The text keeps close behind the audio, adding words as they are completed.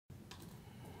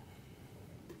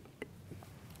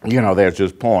you know, there's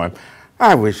this poem.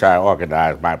 I wish I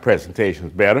organized my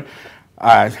presentations better.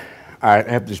 I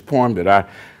have this poem that I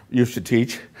used to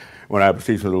teach when I was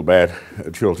teaching little bad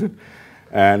children.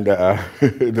 And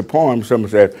the poem,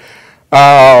 someone said,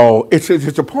 oh, it's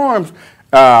a poem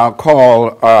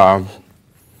called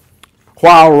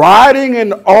While Riding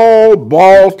in Old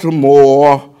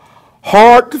Baltimore,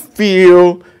 heart to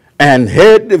feel and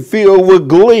head to feel with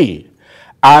glee,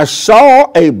 I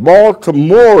saw a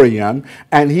Baltimorean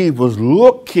and he was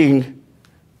looking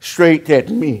straight at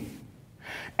me.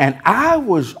 And I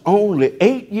was only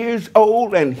 8 years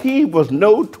old and he was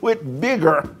no twit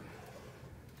bigger.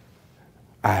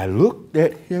 I looked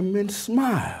at him and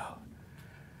smiled,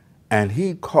 and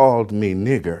he called me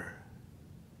nigger.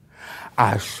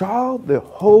 I saw the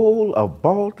whole of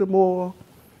Baltimore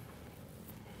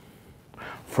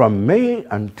from May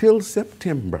until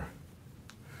September,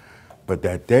 but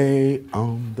that day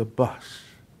on the bus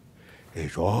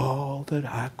is all that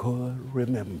I could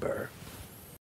remember.